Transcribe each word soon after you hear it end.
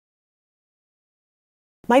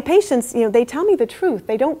My patients, they tell me the truth.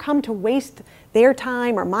 They don't come to waste their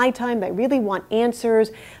time or my time. They really want answers.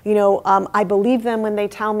 I believe them when they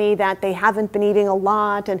tell me that they haven't been eating a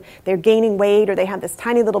lot and they're gaining weight, or they have this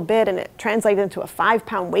tiny little bit and it translates into a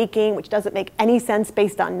 5-pound weight gain, which doesn't make any sense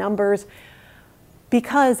based on numbers,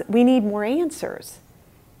 because we need more answers.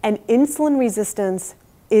 And insulin resistance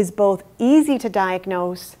is both easy to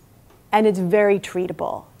diagnose and it's very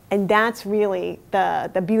treatable. And that's really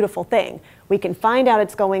the beautiful thing. We can find out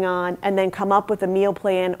what's going on and then come up with a meal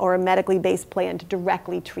plan or a medically based plan to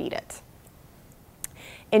directly treat it.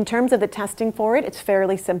 In terms of the testing for it, it's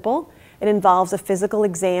fairly simple. It involves a physical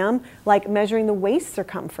exam, like measuring the waist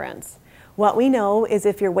circumference. What we know is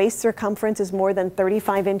if your waist circumference is more than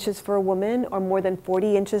 35 inches for a woman or more than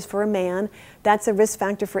 40 inches for a man, that's a risk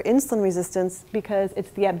factor for insulin resistance because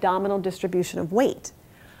it's the abdominal distribution of weight.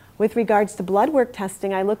 With regards to blood work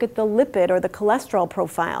testing, I look at the lipid or the cholesterol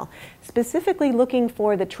profile, specifically looking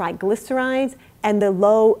for the triglycerides and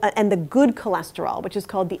the good cholesterol, which is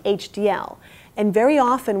called the HDL. And very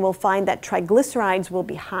often we'll find that triglycerides will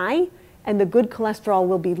be high and the good cholesterol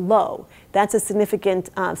will be low. That's a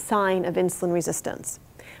significant sign of insulin resistance.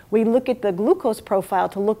 We look at the glucose profile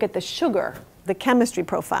to look at the sugar, the chemistry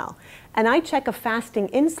profile. And I check a fasting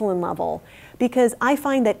insulin level because I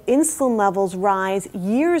find that insulin levels rise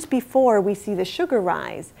years before we see the sugar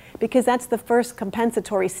rise, because that's the first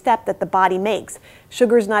compensatory step that the body makes.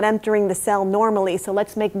 Sugar's not entering the cell normally, so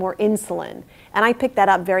let's make more insulin. And I pick that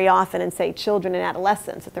up very often in, say, children and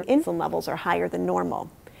adolescents, that their insulin levels are higher than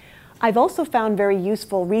normal. I've also found very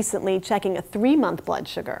useful recently checking a 3-month blood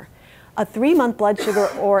sugar. A 3-month blood sugar,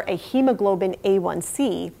 or a hemoglobin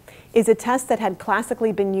A1C, is a test that had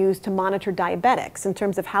classically been used to monitor diabetics in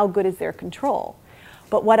terms of how good is their control.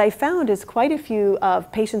 But what I found is quite a few of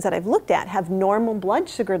patients that I've looked at have normal blood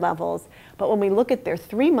sugar levels, but when we look at their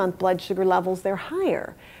 3-month blood sugar levels, they're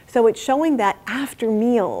higher. So it's showing that after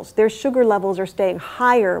meals, their sugar levels are staying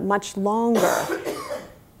higher much longer,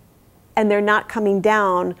 and they're not coming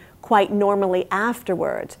down quite normally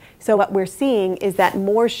afterwards. So what we're seeing is that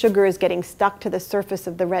more sugar is getting stuck to the surface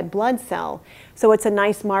of the red blood cell. So it's a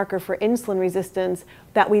nice marker for insulin resistance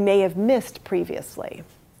that we may have missed previously.